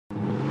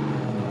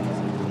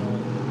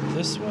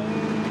this way.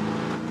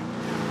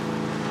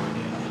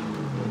 Yeah.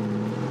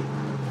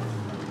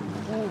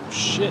 Oh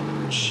shit!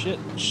 Shit!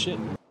 Shit!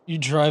 You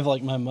drive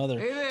like my mother.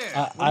 Hey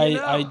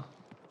there.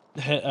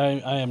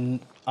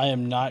 I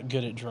am not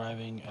good at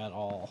driving at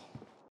all.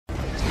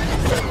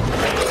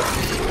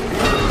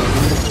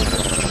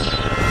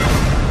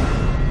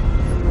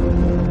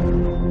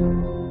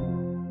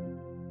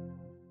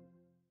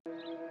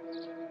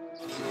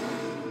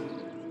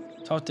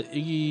 Talk to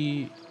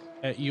Iggy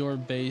at your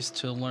base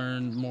to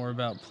learn more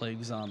about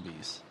plague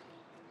zombies.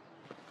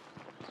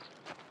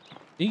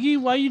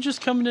 Iggy, why you just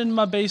coming into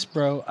my base,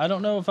 bro? I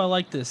don't know if I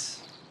like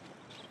this.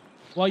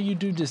 Why you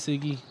do this,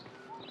 Iggy?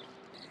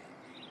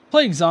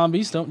 Plague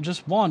zombies don't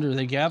just wander,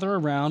 they gather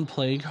around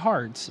plague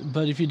hearts.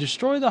 But if you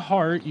destroy the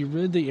heart, you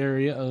rid the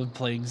area of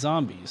plague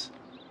zombies.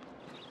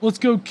 Let's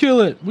go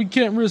kill it! We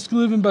can't risk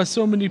living by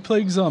so many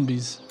plague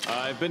zombies.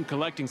 I've been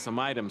collecting some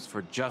items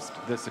for just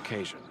this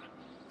occasion.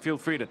 Feel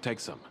free to take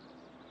some.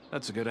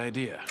 That's a good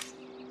idea.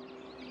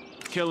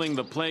 Killing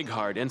the plague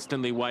heart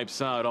instantly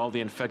wipes out all the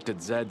infected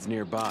Zeds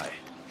nearby.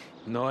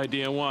 No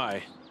idea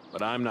why,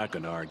 but I'm not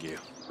gonna argue.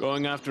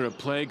 Going after a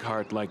plague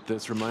heart like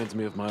this reminds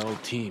me of my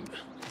old team.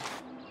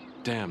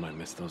 Damn, I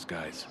miss those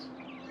guys.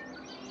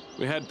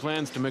 We had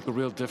plans to make a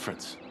real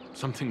difference.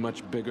 Something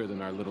much bigger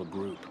than our little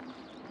group.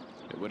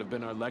 It would have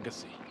been our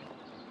legacy.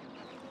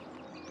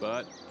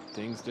 But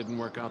things didn't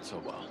work out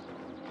so well.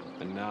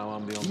 And now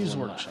I'm the only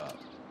one left. Workshop.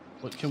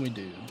 What can we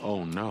do?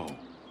 Oh no.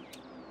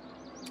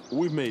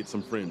 We've made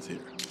some friends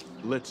here.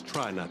 Let's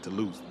try not to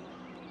lose them.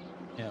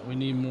 Yeah, we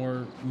need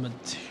more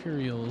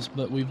materials,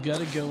 but we've got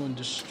to go and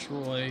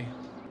destroy.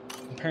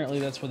 Apparently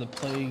that's where the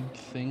plague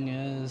thing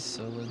is,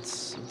 so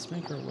let's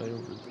make our way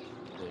over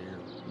there.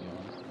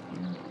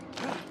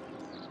 Yeah.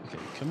 Okay,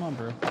 come on,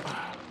 bro.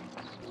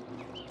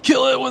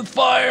 Kill it with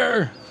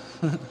fire!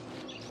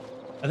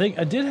 I think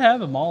I did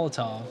have a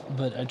Molotov,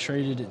 but I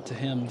traded it to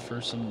him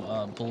for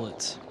some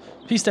bullets.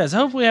 Peace Stats, I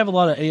hope we have a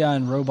lot of AI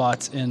and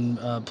robots in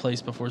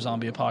place before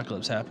zombie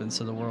apocalypse happens,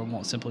 so the world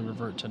won't simply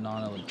revert to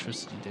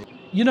non-electricity days.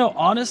 You know,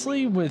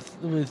 honestly, with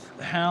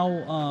how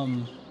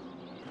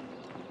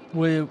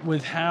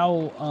with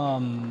how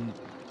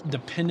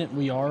dependent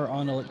we are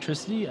on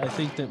electricity, I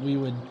think that we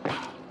would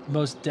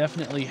most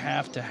definitely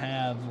have to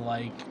have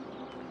like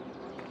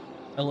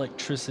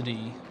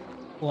electricity.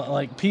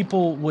 Like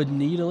people would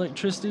need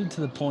electricity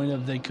to the point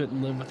of they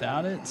couldn't live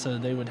without it, so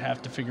they would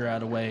have to figure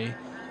out a way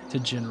to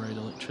generate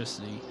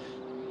electricity.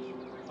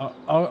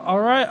 All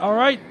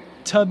right,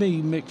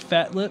 Tubby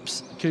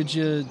McFatlips, could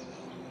you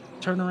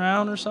turn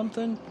around or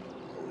something?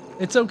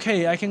 It's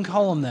okay, I can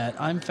call him that.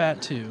 I'm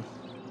fat too.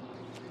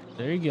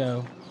 There you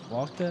go.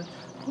 Walk that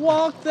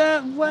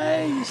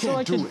way, so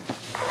I can.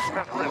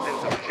 I've lived in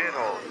some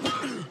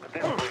shitholes, but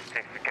this place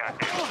takes the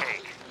goddamn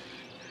cake.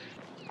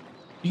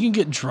 You can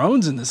get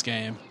drones in this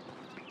game.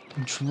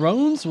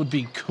 Drones would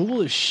be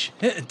cool as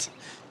shit.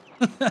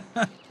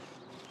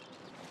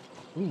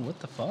 Ooh, what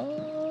the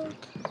fuck?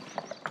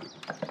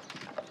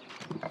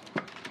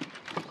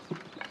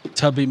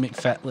 Tubby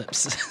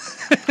McFatlips.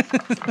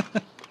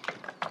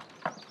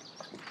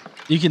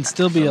 You can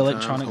still be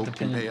electronic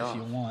dependent if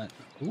you want.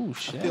 Ooh,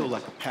 shit. I feel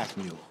like a pack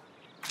mule.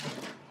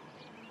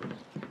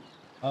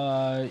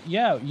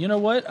 Yeah, you know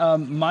what?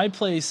 My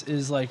place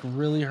is like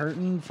really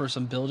hurting for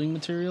some building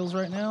materials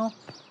right now.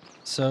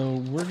 So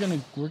we're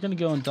gonna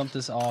go and dump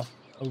this off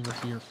over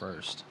here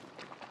first.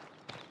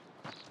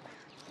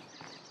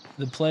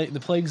 The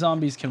plague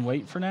zombies can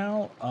wait for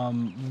now.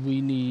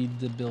 We need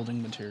the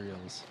building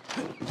materials.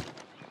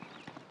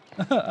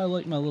 I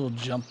like my little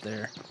jump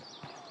there.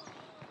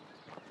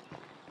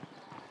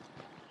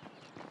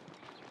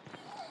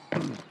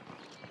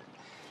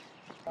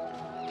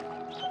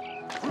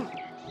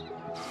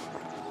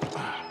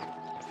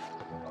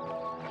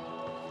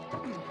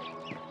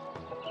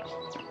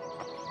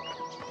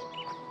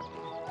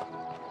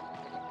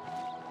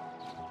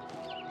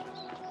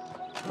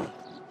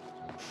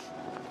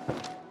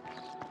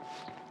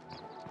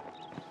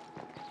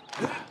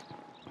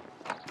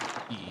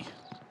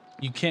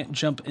 You can't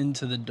jump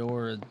into the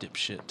door,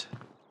 dipshit.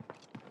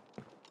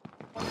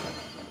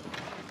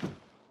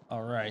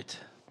 All right.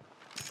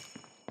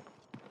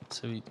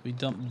 So we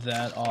dumped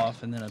that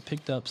off, and then I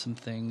picked up some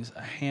things.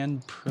 A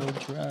hand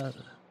drill,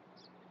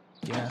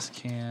 gas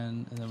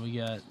can, and then we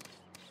got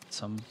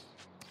some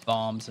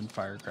bombs and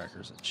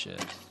firecrackers and shit.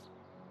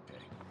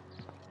 Okay.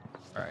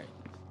 All right.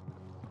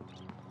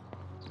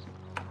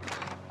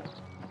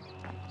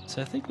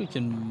 So I think we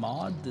can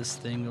mod this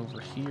thing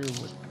over here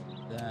with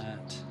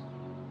that.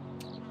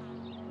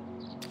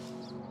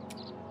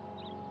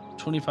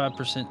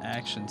 25%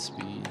 action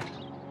speed.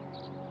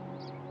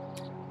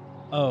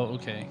 Oh,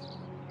 okay.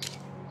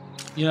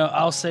 You know,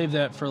 I'll save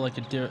that for like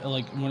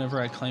like whenever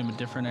I claim a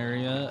different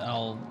area,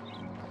 I'll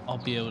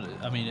be able to.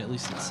 I mean, at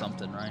least it's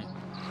something, right?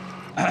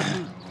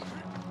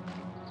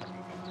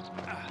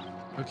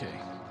 Okay.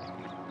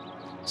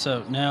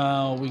 So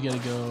now we gotta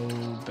go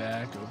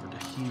back over to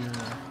here.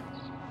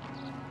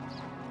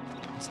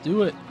 Let's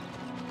do it.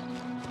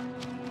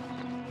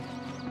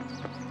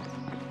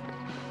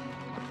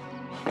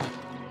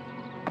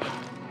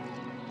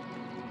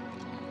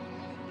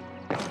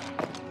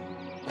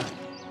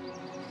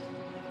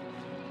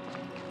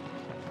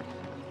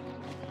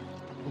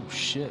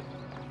 shit.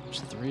 There's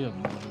 3 of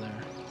them over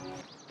there.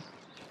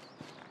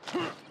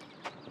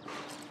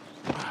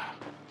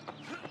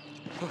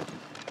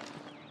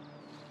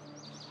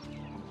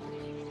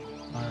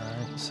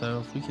 Alright, so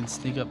if we can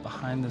sneak up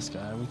behind this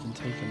guy, we can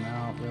take him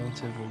out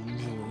relatively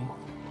easily.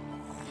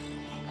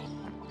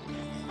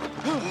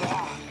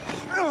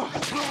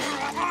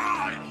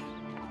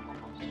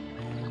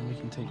 And we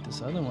can take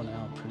this other one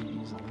out pretty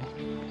easily.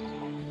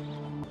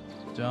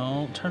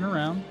 Don't turn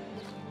around.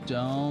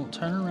 Don't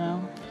turn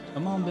around.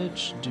 Come on,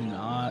 bitch. Do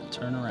not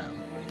turn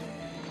around.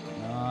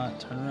 Do not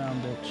turn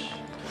around, bitch.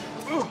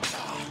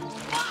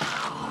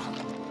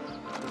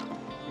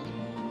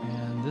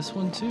 And this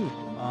one too.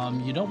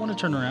 You don't want to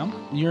turn around.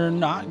 You're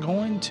not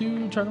going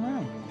to turn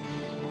around.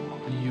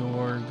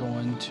 You're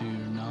going to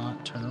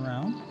not turn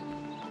around.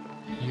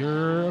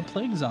 You're a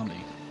plague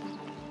zombie.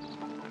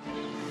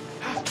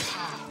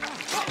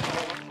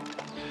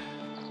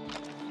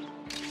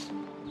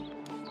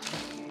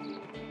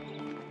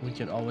 We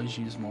could always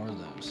use more of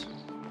those.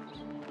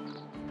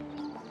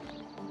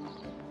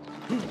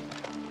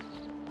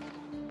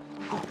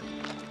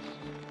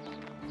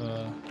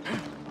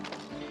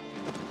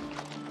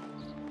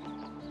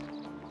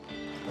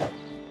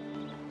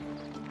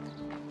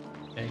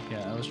 Okay,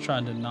 yeah, I was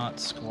trying to not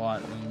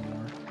squat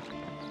anymore.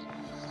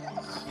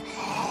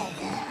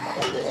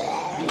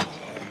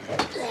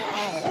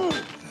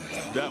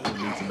 That one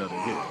needs another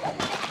hit.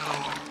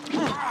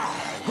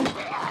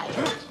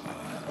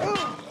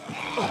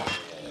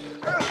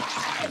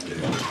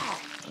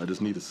 I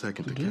just need a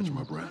second to catch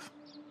my breath.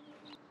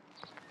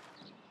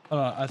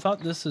 I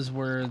thought this is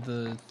where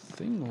the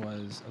thing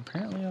was.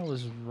 Apparently I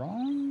was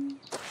wrong.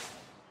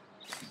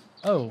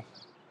 Oh.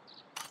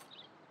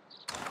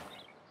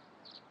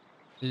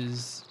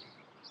 Is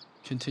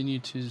continue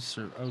to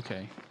serve.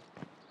 Okay.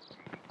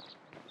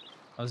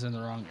 I was in the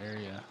wrong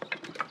area.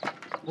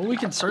 Well, we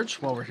can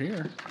search while we're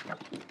here.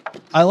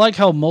 I like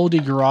how Moldy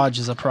Garage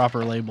is a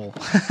proper label.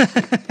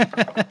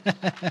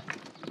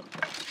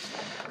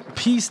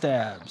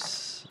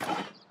 P-stabs.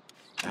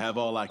 I have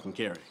all I can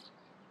carry.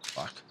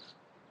 Fuck.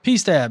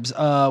 P-stabs.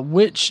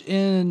 Which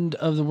end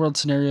of the world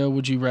scenario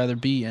would you rather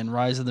be in?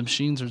 Rise of the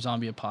Machines or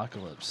Zombie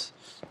Apocalypse?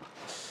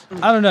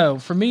 I don't know.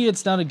 For me,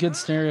 it's not a good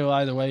scenario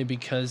either way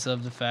because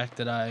of the fact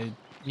that I'm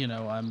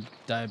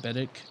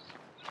diabetic.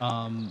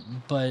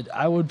 But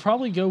I would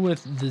probably go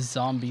with the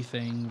zombie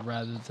thing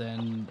rather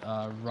than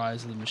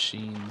Rise of the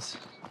Machines.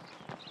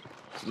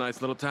 It's a nice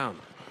little town.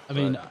 I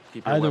mean,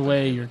 either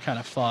way, you're kind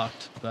of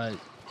fucked, but,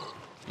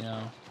 you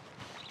know.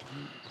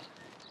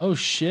 Oh,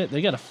 shit.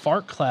 They got a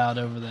fart cloud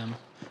over them.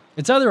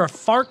 It's either a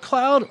fart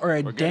cloud or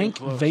a dank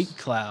vape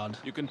cloud.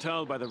 You can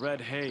tell by the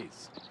red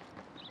haze.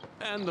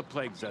 And the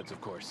plague zeds, of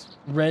course.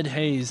 Red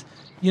haze.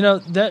 You know,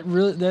 that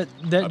really that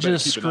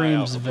just keep an eye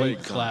out screams for plague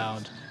vape zombies.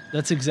 cloud.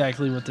 That's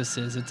exactly what this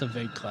is. It's a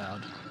vape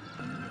cloud.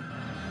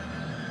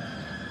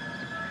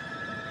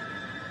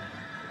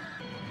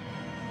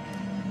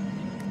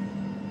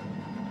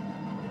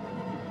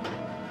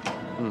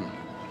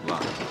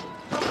 Locked.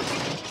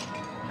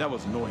 That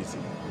was noisy.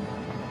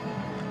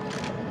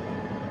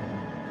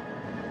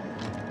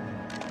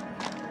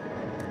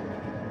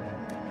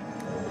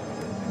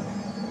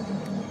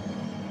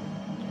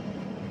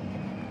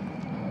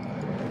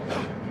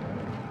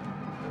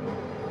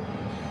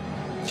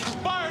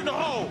 Fire in the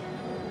hole!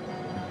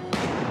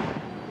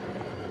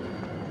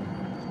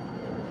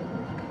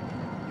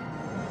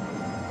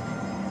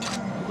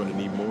 We're gonna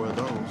need more of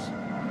those.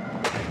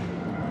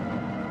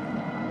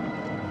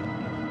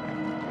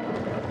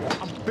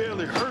 I'm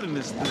barely hurting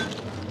this thing.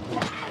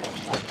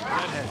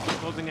 Redhead,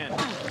 closing in.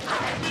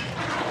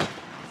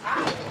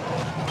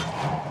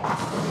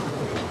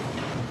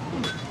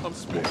 I'm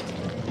spit.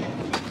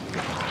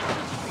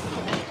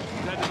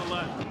 Dead to the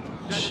left.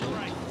 Dead to the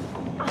right.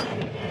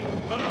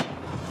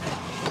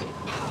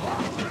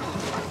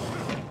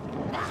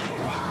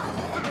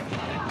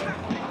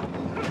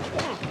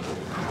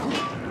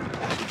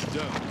 It's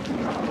done.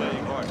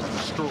 Playing hard to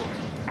destroy.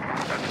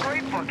 That's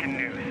great fucking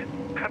news.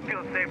 I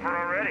feel safer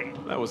already.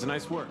 That was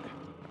nice work.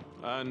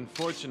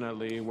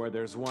 Unfortunately, where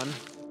there's one,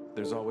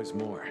 there's always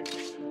more.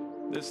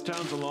 This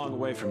town's a long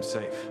way from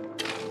safe.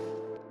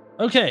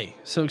 Okay,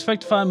 so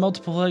expect to find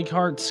multiple plague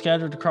hearts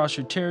scattered across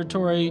your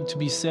territory. To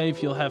be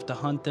safe, you'll have to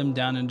hunt them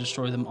down and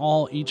destroy them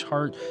all. Each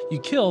heart you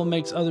kill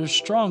makes others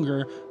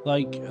stronger,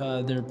 like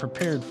they're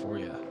prepared for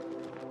you.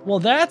 Well,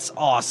 that's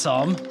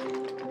awesome.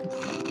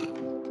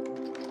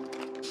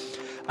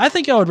 I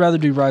think I would rather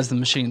do Rise of the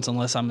Machines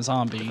unless I'm a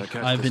zombie.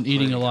 I've been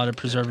eating a lot of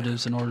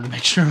preservatives in order to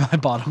make sure my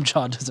bottom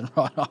jaw doesn't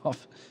rot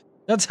off.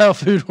 That's how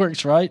food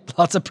works, right?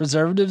 Lots of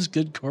preservatives,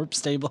 good corpse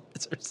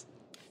stabilizers.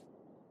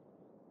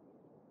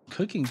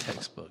 Cooking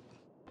textbook.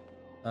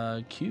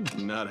 Q.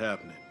 Not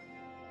happening.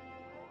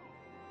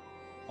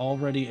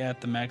 Already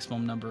at the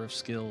maximum number of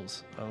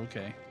skills.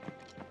 Okay.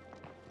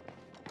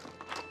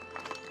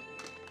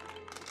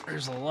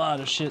 There's a lot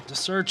of shit to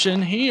search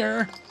in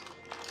here.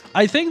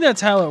 I think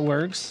that's how it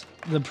works.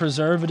 The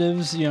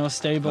preservatives, you know,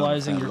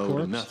 stabilizing your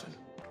corpse. Nothing.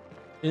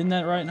 Isn't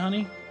that right,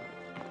 honey?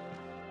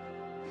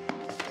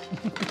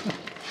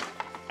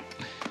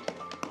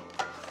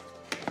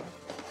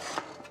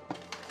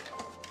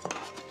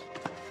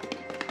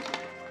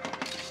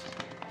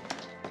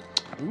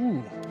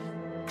 Ooh.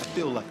 I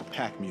feel like a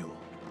pack mule.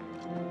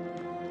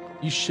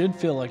 You should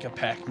feel like a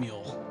pack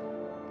mule.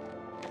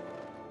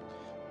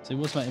 See,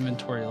 what's my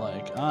inventory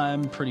like?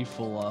 I'm pretty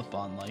full up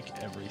on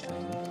like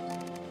everything.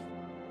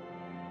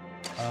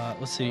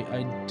 Let's see.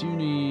 I do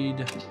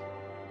need.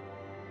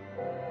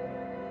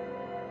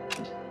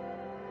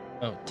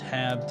 Oh,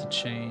 tab to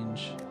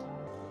change.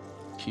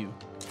 Q.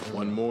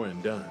 One more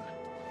and done.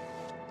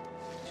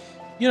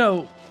 You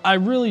know, I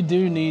really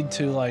do need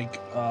to like.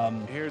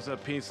 Here's a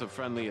piece of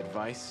friendly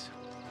advice.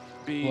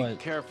 Be What?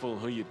 careful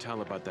who you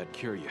tell about that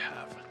cure you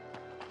have.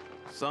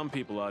 Some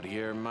people out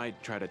here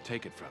might try to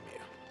take it from you.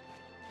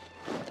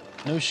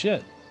 No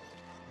shit.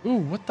 Ooh,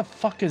 what the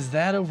fuck is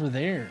that over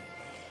there?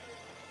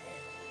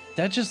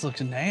 That just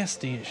looks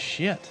nasty as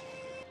shit.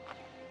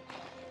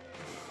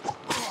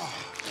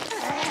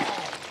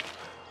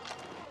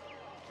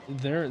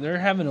 They're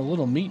having a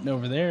little meeting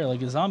over there,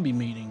 like a zombie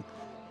meeting.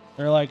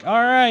 They're like, all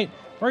right,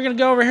 we're gonna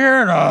go over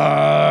here and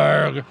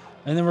arg,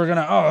 and then we're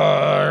gonna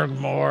arg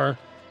more,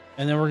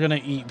 and then we're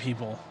gonna eat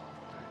people.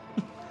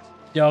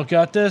 Y'all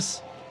got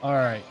this? All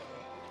right.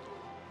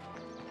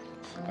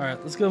 All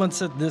right, let's go and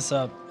set this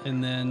up,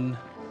 and then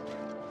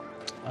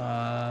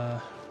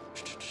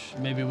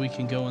maybe we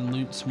can go and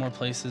loot some more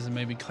places, and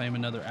maybe claim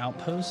another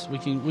outpost. We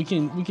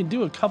can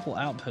do a couple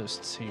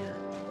outposts here.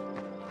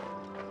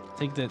 I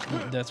think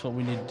that's what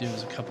we need to do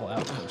is a couple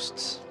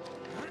outposts.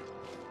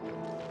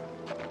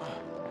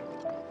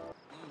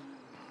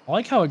 I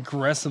like how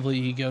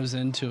aggressively he goes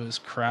into his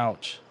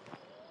crouch.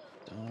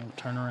 Don't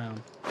turn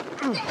around.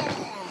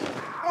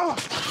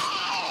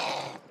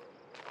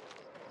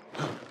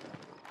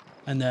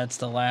 And that's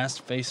the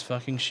last face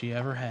fucking she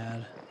ever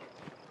had.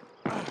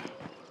 You're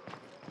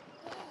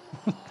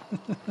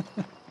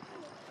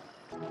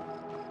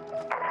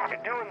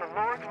doing the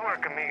Lord's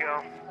work,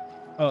 amigo.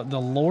 Oh,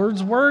 the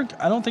Lord's work?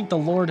 I don't think the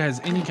Lord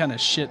has any kind of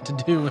shit to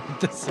do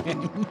with this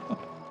anymore.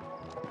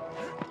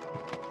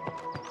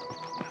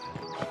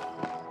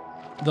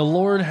 The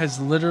Lord has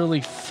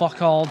literally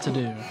fuck all to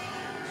do.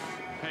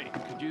 Hey,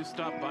 could you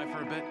stop by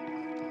for a bit?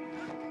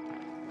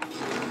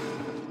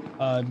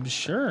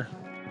 Sure.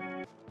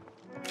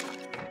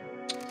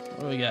 What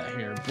do we got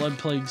here? Blood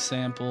plague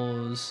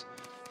samples.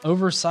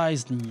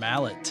 Oversized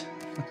mallet.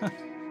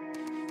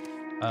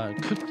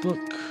 Cookbook.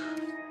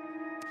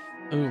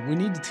 Oh, we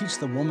need to teach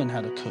the woman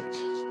how to cook.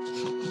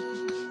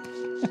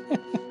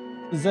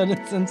 Is that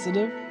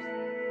insensitive?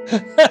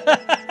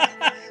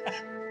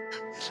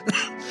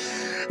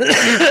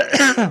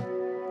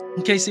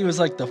 In case he was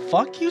like, the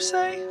fuck you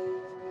say?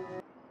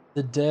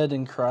 The dead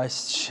in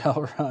Christ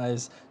shall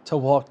rise to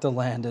walk the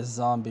land as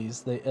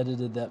zombies. They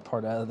edited that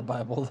part out of the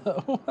Bible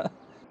though.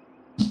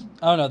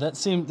 Oh no, that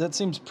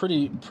seems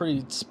pretty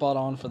spot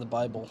on for the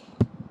Bible.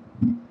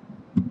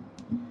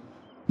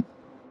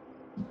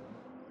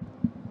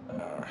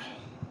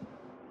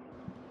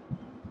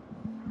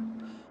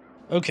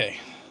 Okay.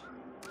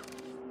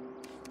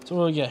 So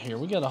what do we got here?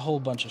 We got a whole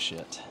bunch of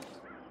shit.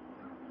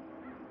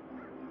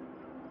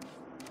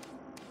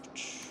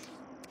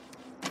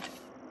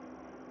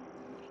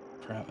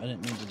 Crap, I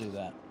didn't mean to do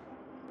that.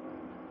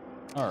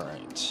 All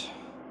right.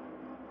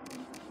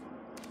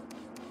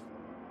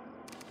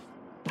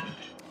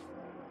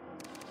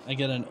 I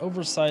get an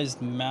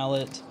oversized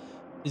mallet.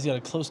 He's got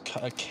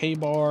a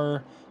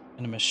K-bar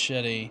and a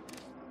machete.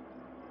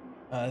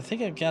 I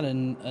think I've got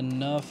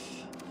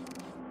enough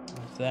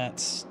of that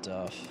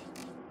stuff.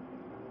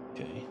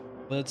 Okay,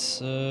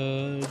 let's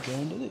go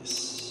into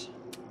this.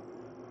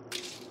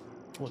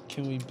 What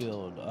can we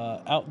build?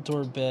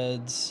 Outdoor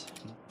beds,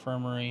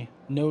 infirmary,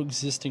 no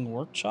existing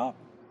workshop.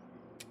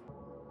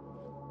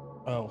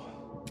 Oh.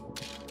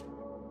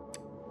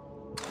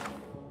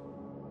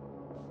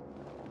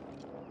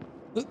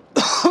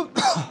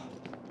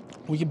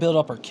 We can build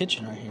up our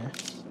kitchen right here.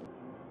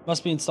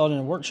 Must be installed in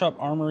a workshop,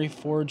 armory,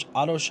 forge,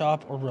 auto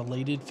shop, or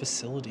related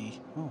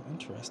facility. Oh,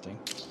 interesting.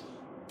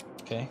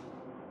 Okay.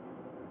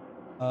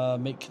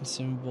 Make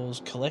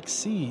consumables, collect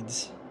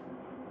seeds.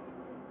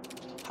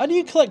 How do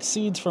you collect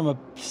seeds from a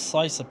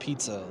slice of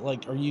pizza?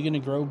 Like, are you gonna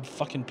grow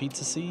fucking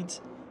pizza seeds?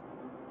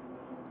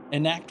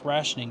 Enact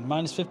rationing.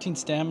 Minus 15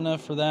 stamina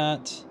for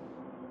that.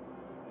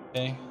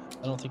 Okay.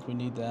 I don't think we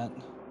need that.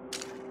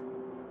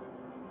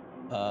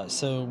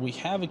 So we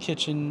have a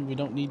kitchen. We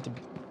don't need to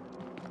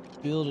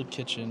build a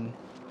kitchen.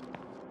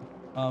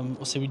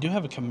 We'll see. We do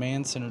have a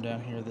command center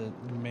down here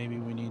that maybe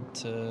we need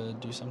to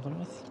do something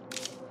with.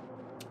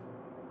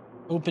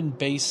 Open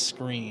base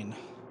screen.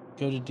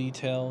 Go to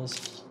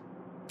details.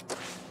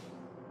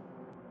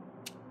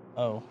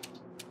 Oh.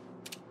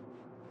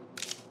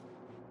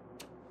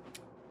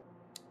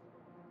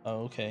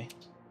 Oh, okay.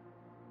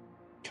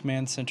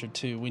 Command center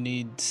 2. We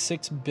need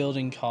 6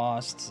 building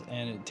costs,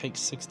 and it takes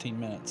 16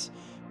 minutes.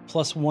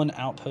 Plus 1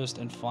 outpost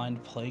and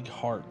find plague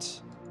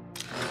hearts.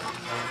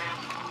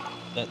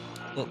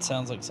 That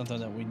sounds like something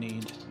that we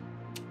need.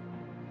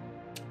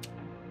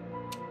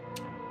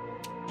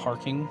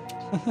 Parking.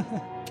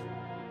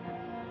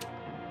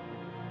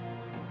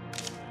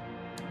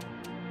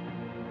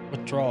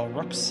 Withdraw a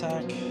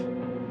rucksack.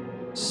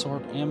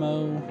 Sort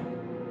ammo.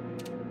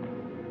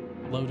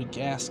 Load a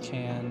gas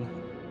can.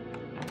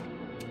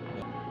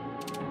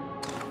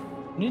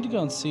 We need to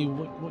go and see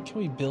what can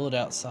we build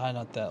outside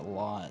at that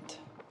lot.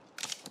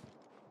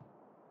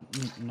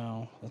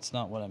 No, that's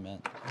not what I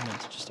meant. I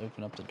meant to just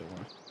open up the door.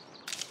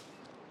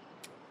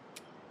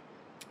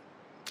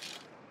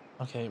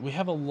 Okay, we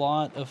have a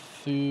lot of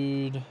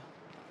food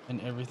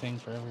and everything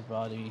for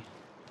everybody.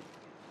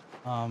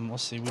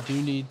 Let's see, we do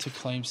need to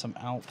claim some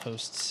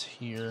outposts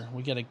here.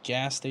 We got a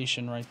gas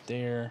station right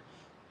there.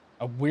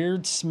 A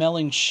weird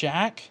smelling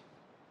shack?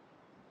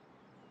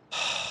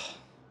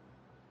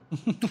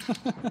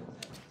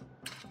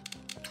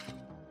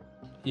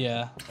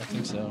 Yeah, I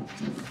think so.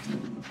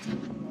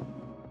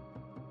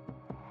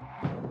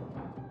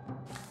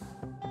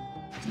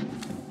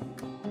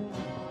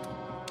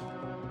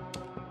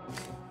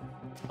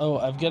 Oh,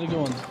 I've got to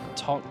go and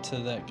talk to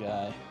that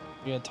guy.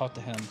 We got to talk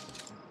to him.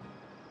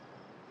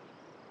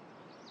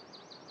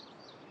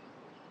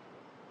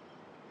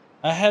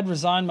 I had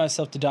resigned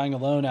myself to dying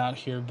alone out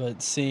here,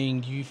 but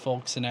seeing you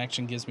folks in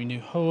action gives me new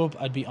hope.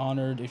 I'd be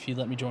honored if you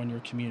let me join your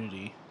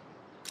community.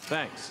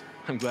 Thanks.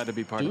 I'm glad to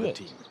be part of the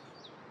team.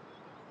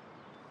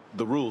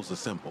 The rules are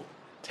simple.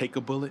 Take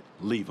a bullet,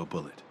 leave a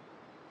bullet.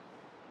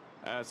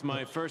 As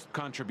my first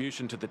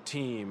contribution to the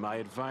team, I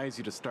advise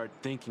you to start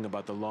thinking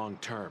about the long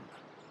term.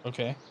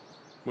 Okay.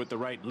 With the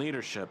right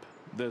leadership,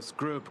 this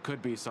group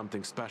could be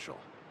something special.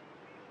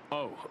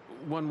 Oh,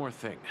 one more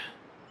thing.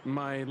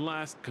 My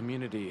last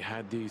community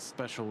had these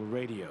special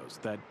radios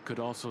that could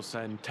also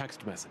send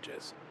text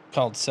messages.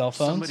 Called cell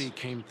phones? Somebody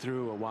came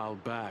through a while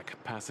back,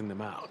 passing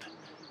them out.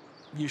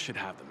 You should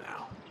have them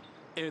now.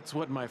 It's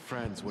what my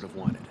friends would have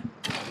wanted.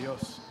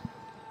 Adios.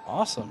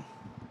 Awesome.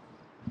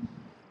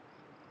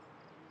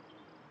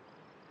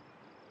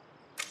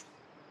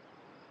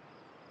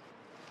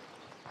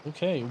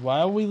 Okay,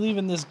 why are we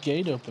leaving this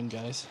gate open,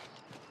 guys?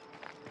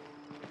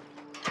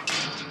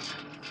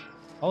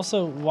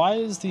 Also, why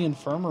is the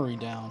infirmary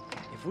down?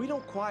 If we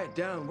don't quiet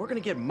down, we're gonna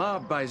get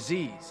mobbed by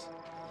Z's.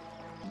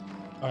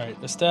 Alright,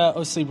 let's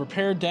see,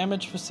 repair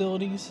damaged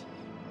facilities.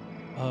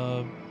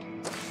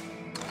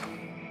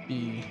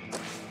 B.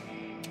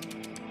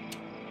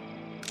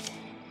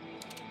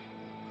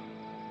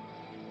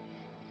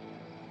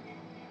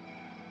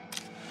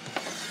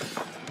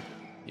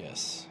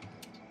 Yes.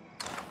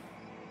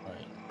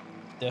 Alright,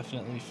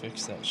 definitely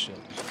fix that shit.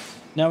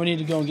 Now we need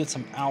to go and get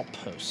some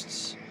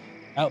outposts.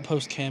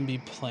 Outposts can be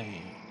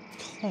claimed.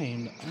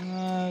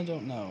 I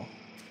don't know.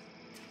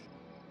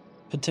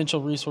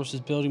 Potential resources,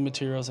 building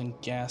materials, and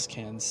gas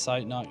cans.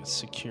 Site not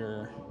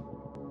secure.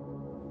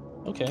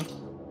 Okay.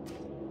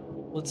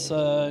 Let's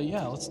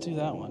do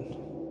that one.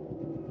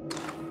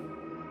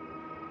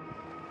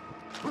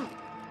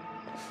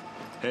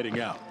 Heading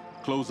out.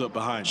 Close up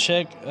behind you.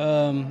 Check.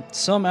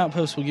 Some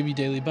outposts will give you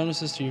daily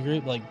bonuses to your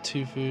group, like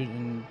 2 food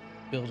and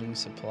building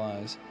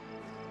supplies.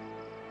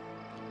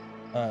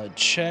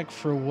 Check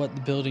for what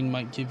the building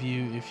might give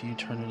you if you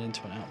turn it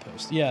into an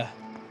outpost. Yeah.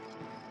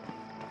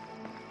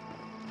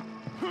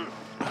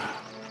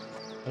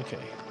 Okay.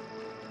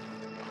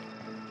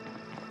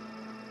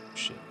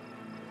 Shit.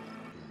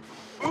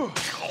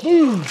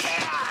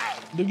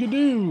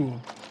 Look-a-doo.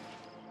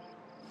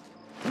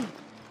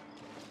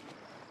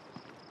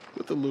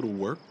 With a little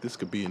work, this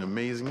could be an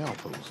amazing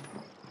outpost.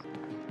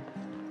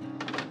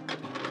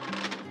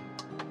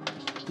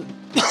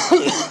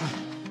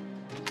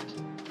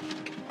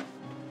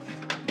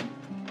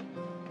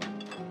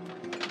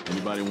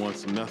 Anybody want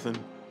some nothing?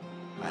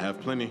 I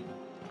have plenty.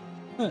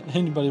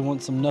 Anybody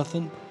want some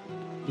nothing?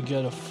 We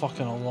got a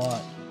fucking a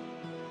lot.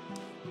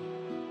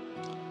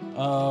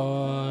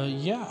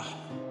 Yeah.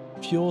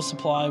 Fuel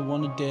supply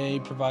 1 a day,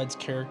 provides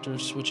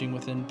characters switching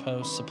within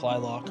post, supply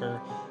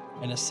locker,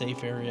 and a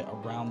safe area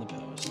around the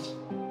post.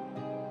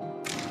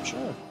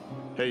 Sure.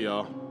 Hey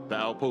y'all, the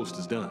outpost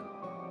is done.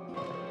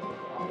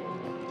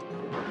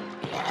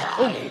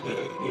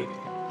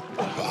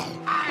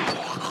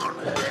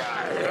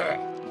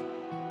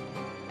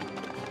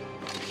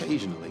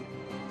 Occasionally,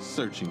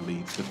 searching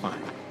leads to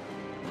finding.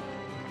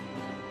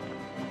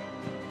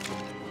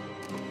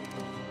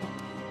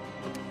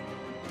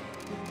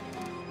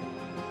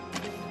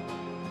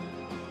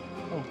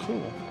 Oh,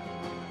 cool.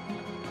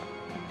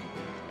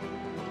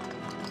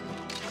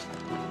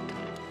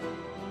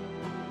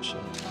 Shit.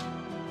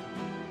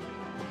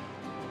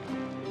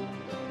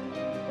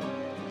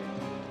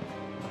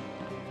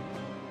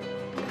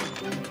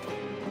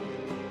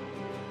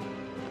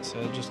 So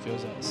it just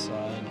goes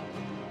outside.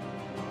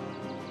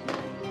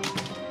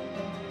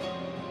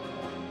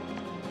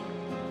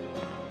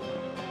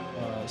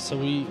 So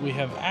we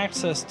have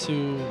access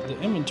to the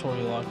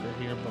inventory locker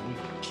here, but we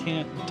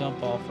can't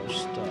dump off our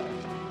stuff.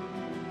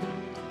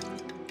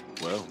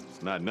 Well,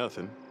 it's not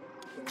nothing.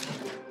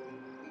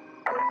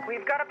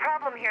 We've got a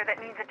problem here that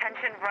needs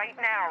attention right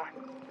now.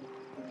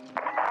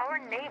 Our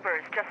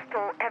neighbors just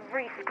stole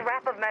every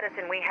scrap of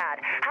medicine we had.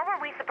 How are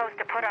we supposed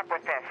to put up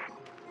with this?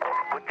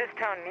 What this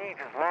town needs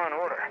is law and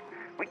order.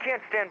 We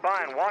can't stand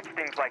by and watch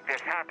things like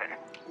this happen.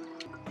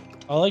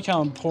 I like how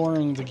I'm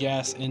pouring the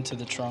gas into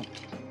the trunk.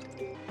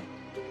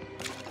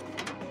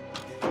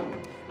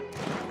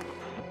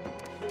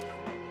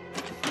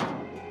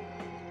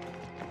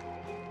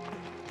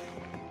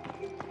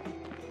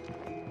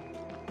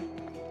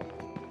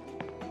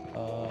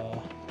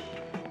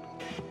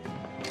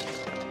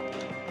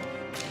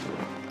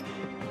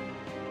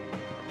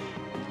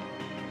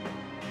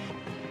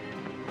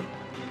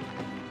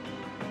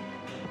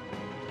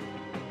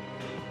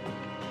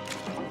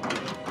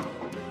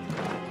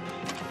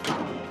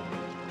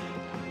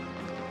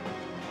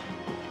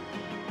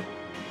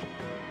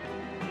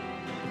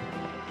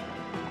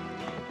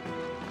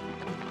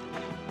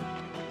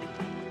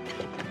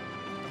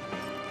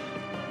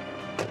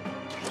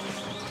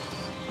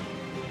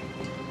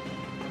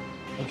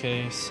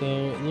 Okay, so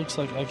it looks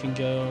like I can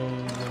go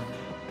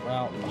the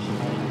route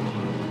behind me.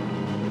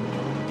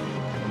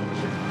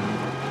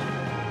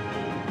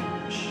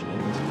 Shit.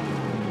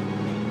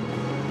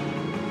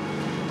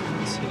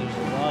 See, there's a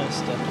lot of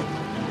stuff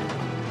over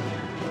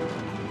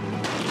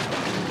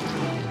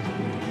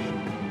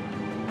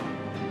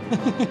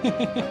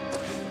here.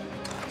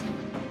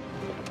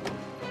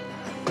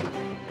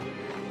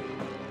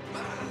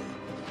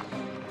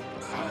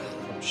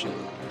 Oh shit.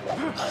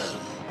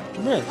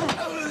 Come here.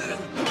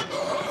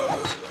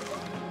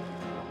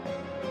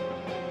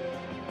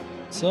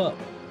 What's up?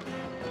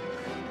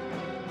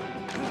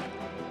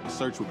 The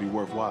search would be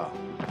worthwhile.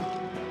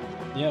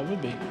 Yeah, it would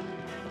be.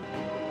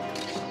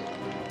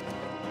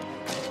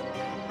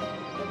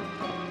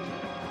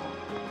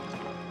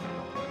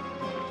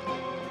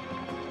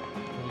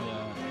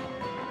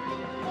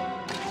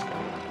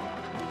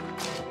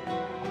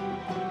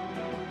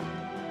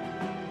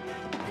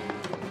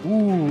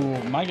 Ooh,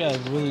 my guy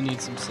really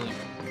needs some sleep.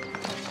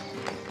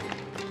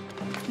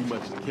 Too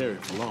much to carry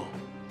for long.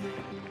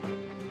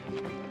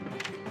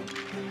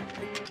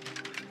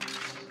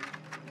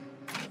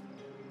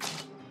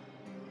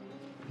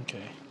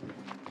 Okay.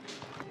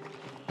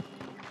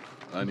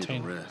 I need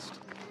Contain- a rest.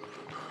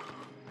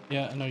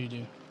 Yeah, I know you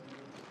do.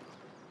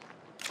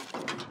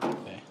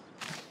 Okay.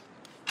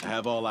 I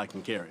have all I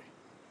can carry.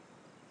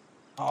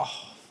 Oh,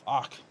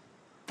 fuck.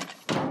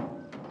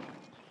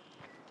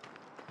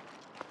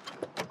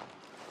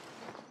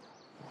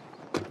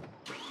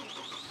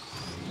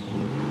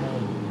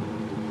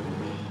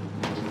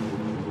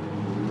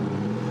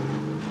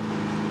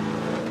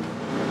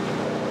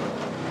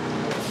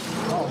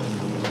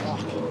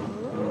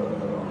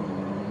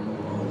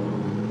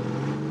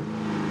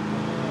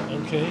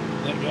 Okay,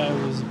 that guy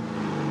was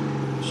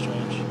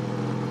strange.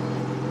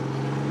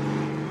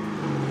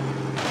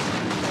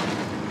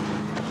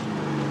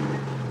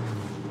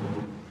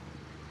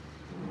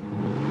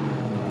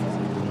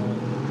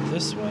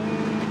 This way?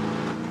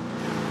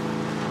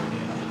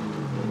 Yeah.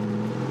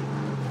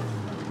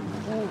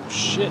 Oh,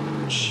 shit.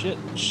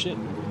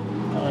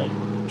 Alright,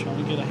 trying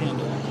to get a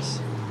handle on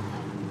this.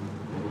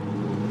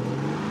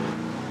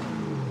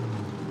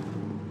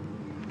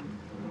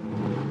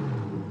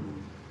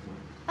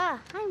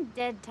 I'm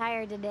dead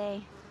tired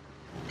today.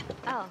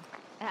 Oh,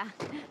 I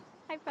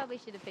probably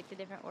should have picked a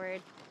different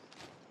word.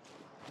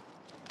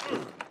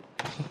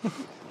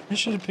 I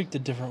should have picked a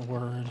different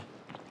word.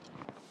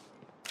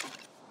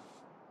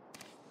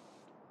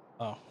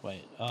 Oh,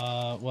 wait.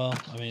 Well,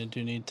 I mean, I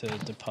do need to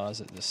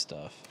deposit this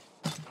stuff.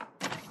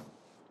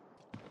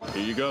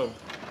 Here you go.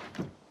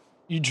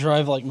 You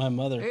drive like my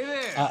mother. Hey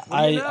there.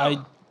 What do you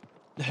know?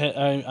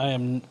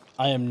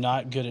 I am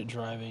not good at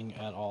driving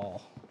at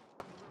all.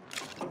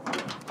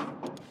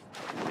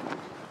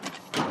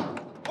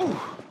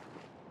 Oh,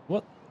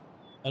 what?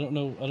 I don't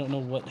know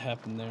what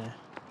happened there.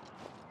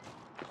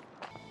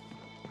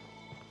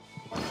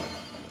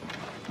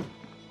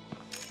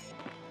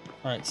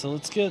 All right, so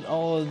let's get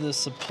all of the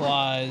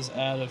supplies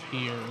out of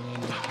here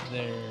and then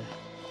there.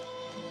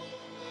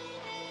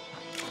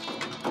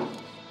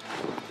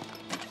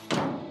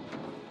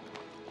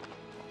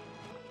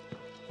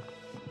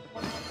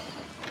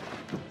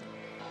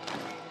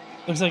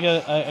 Looks like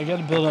I got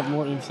to build up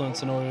more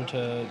influence in order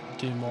to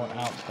do more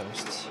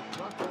outposts.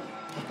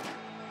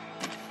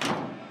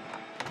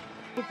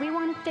 If we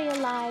want to stay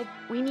alive,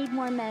 we need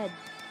more meds.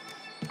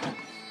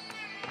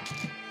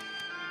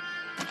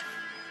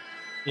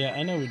 Yeah,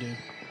 I know we do.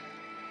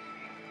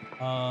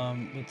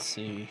 Let's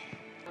see.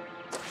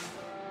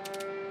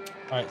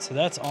 Alright, so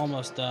that's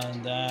almost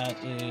done. That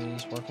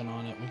is working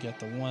on it. We got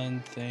the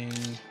one thing.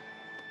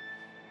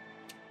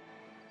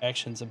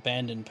 Actions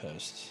abandoned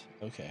posts.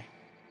 Okay.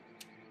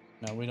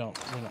 No, we don't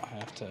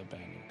have to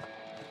abandon.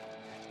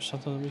 There's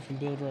something that we can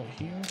build right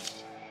here.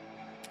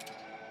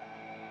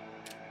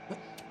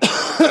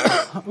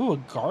 Ooh, a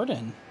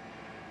garden.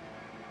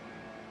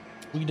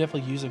 We can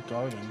definitely use a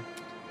garden.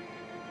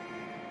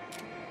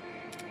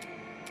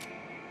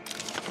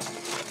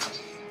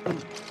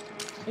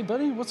 Hey,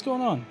 buddy, what's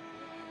going on?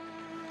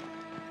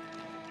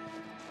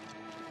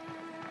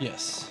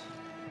 Yes.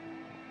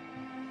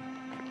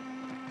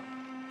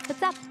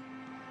 What's up?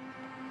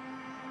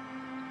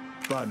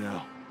 Bye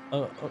now.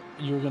 Oh,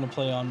 you were gonna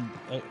play on.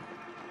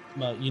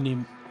 You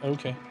need.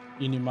 Okay,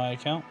 you need my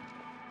account.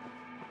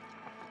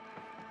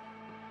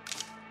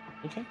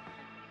 Okay.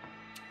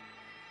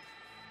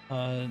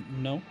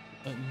 No.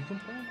 You can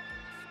play.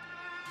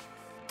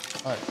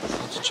 All right, so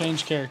let's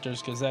change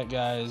characters because that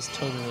guy is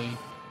totally.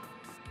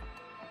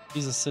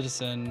 He's a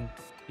citizen.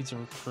 He's a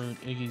recruit.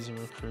 Iggy's a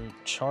recruit.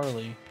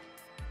 Charlie.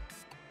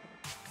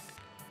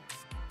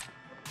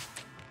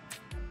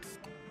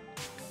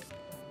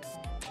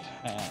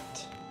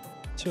 Cat.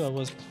 That's who I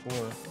was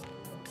before.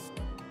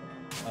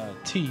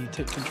 T,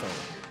 take control.